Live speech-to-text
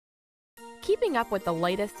Keeping up with the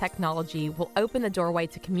latest technology will open the doorway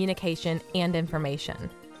to communication and information.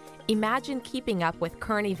 Imagine keeping up with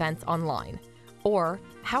current events online. Or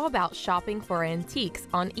how about shopping for antiques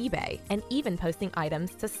on eBay and even posting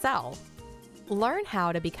items to sell? Learn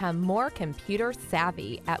how to become more computer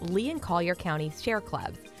savvy at Lee and Collier County Share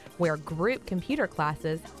Clubs, where group computer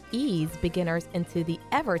classes ease beginners into the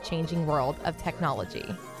ever-changing world of technology.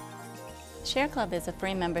 Share Club is a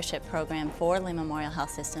free membership program for Lee Memorial Health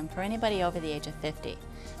System for anybody over the age of 50.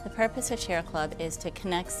 The purpose of Share Club is to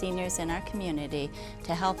connect seniors in our community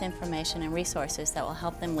to health information and resources that will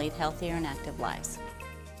help them lead healthier and active lives.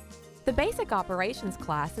 The basic operations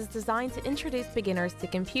class is designed to introduce beginners to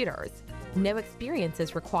computers. No experience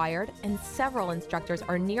is required, and several instructors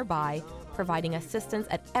are nearby, providing assistance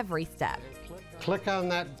at every step. Click on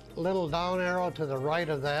that little down arrow to the right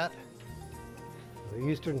of that, the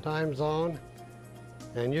Eastern Time Zone,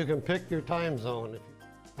 and you can pick your time zone.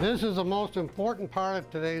 This is the most important part of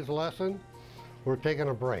today's lesson. We're taking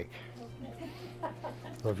a break.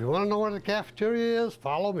 So if you want to know where the cafeteria is,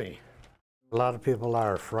 follow me. A lot of people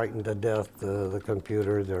are frightened to death of the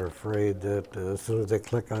computer. They're afraid that as soon as they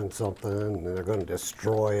click on something, they're going to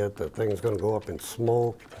destroy it, the thing's going to go up in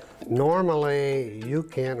smoke. Normally, you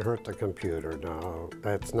can't hurt the computer. Now,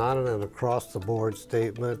 that's not an across-the-board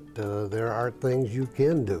statement. There are things you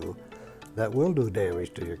can do that will do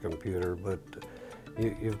damage to your computer, but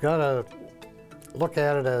you've got to look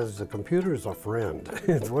at it as the computer's a friend.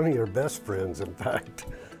 It's one of your best friends, in fact.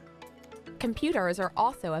 Computers are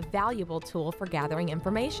also a valuable tool for gathering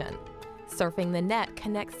information. Surfing the net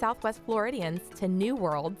connects Southwest Floridians to new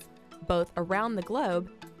worlds, both around the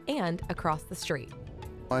globe and across the street.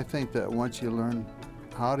 I think that once you learn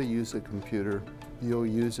how to use a computer, you'll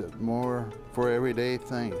use it more for everyday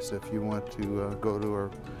things. If you want to go to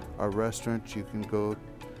a restaurant, you can go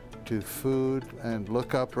to food and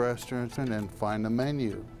look up restaurants and then find a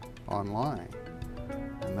menu online.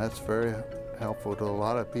 And that's very helpful to a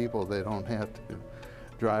lot of people. They don't have to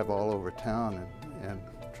drive all over town and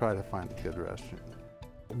try to find a good restaurant.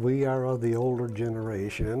 We are of the older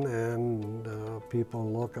generation, and people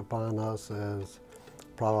look upon us as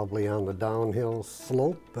probably on the downhill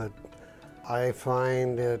slope, but I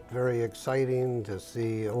find it very exciting to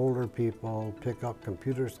see older people pick up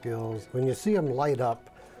computer skills. When you see them light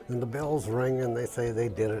up and the bells ring and they say they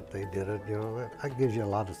did it, you know, that gives you a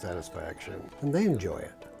lot of satisfaction, and they enjoy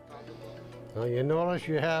it. Now you notice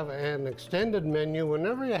you have an extended menu.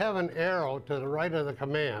 Whenever you have an arrow to the right of the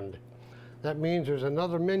command, that means there's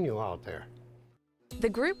another menu out there. The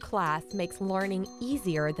group class makes learning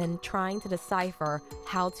easier than trying to decipher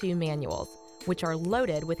how-to manuals, which are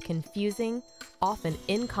loaded with confusing, often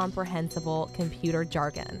incomprehensible computer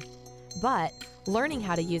jargon. But learning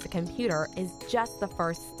how to use a computer is just the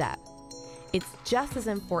first step. It's just as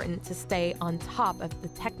important to stay on top of the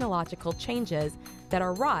technological changes that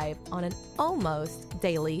arrive on an almost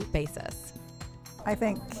daily basis. I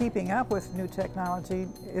think keeping up with new technology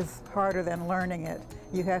is harder than learning it.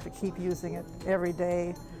 You have to keep using it every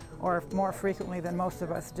day or more frequently than most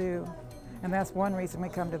of us do. And that's one reason we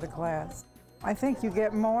come to the class. I think you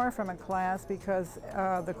get more from a class because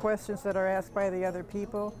the questions that are asked by the other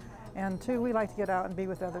people, and two, we like to get out and be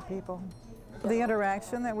with other people. The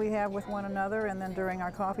interaction that we have with one another, and then during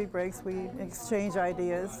our coffee breaks we exchange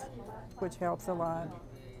ideas, which helps a lot.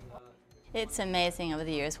 It's amazing over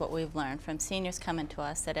the years what we've learned from seniors coming to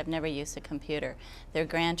us that have never used a computer. Their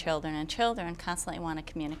grandchildren and children constantly want to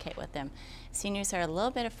communicate with them. Seniors are a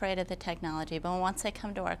little bit afraid of the technology, but once they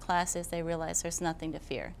come to our classes, they realize there's nothing to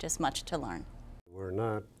fear, just much to learn. We're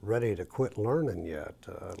not ready to quit learning yet.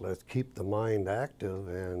 Let's keep the mind active,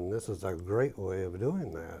 and this is a great way of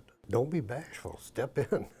doing that. Don't be bashful, step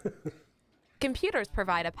in. Computers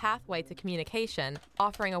provide a pathway to communication,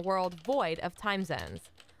 offering a world void of time zones.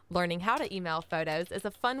 Learning how to email photos is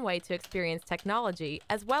a fun way to experience technology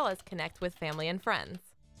as well as connect with family and friends.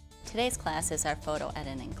 Today's class is our photo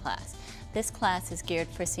editing class. This class is geared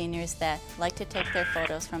for seniors that like to take their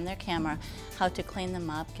photos from their camera, how to clean them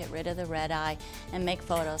up, get rid of the red eye, and make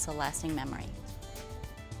photos a lasting memory.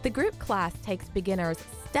 The group class takes beginners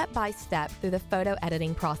step by step through the photo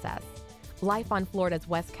editing process. Life on Florida's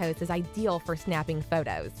West Coast is ideal for snapping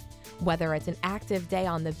photos. Whether it's an active day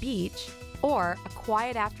on the beach or a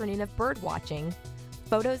quiet afternoon of bird watching,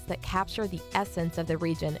 photos that capture the essence of the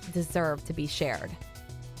region deserve to be shared.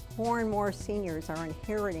 More and more seniors are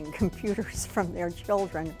inheriting computers from their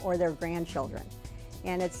children or their grandchildren.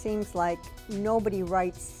 And it seems like nobody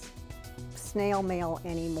writes snail mail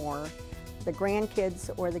anymore. The grandkids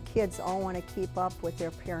or the kids all want to keep up with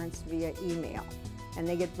their parents via email. And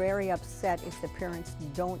they get very upset if the parents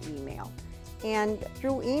don't email. And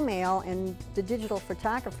through email and the digital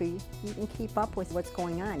photography, you can keep up with what's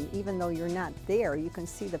going on. Even though you're not there, you can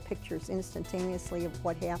see the pictures instantaneously of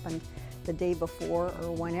what happened the day before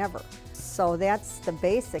or whenever. So that's the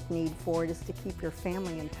basic need for it, is to keep your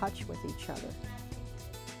family in touch with each other.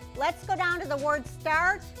 Let's go down to the word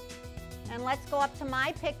start, and let's go up to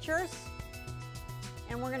my pictures,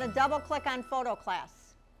 and we're going to double click on photo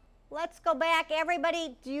class. Let's go back.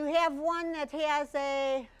 Everybody, do you have one that has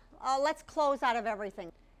a, let's close out of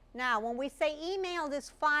everything. Now, when we say email this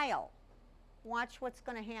file, watch what's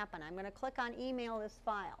going to happen. I'm going to click on email this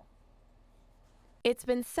file. It's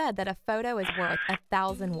been said that a photo is worth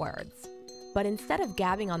 1,000 words. But instead of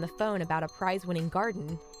gabbing on the phone about a prize-winning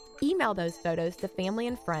garden, email those photos to family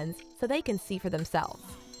and friends so they can see for themselves.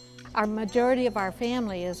 Our majority of our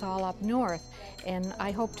family is all up north, and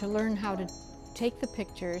I hope to learn how to take the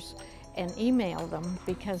pictures and email them,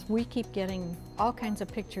 because we keep getting all kinds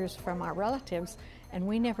of pictures from our relatives and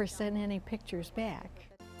we never send any pictures back.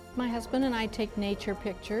 My husband and I take nature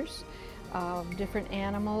pictures of different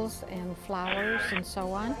animals and flowers and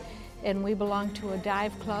so on. And we belong to a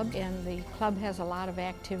dive club, and the club has a lot of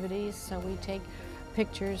activities, so we take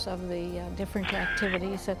pictures of the different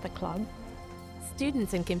activities at the club.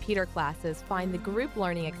 Students in computer classes find the group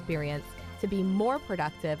learning experience to be more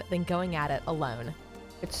productive than going at it alone.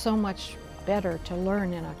 It's so much better to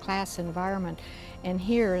learn in a class environment. And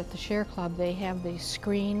here at the Share Club, they have the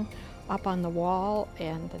screen up on the wall,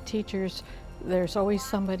 and the teachers, there's always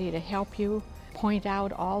somebody to help you point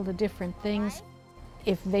out all the different things.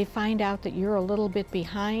 If they find out that you're a little bit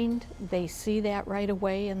behind, they see that right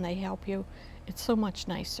away and they help you. It's so much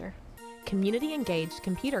nicer. Community-engaged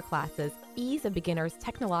computer classes ease a beginner's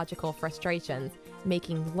technological frustrations,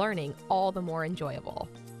 making learning all the more enjoyable.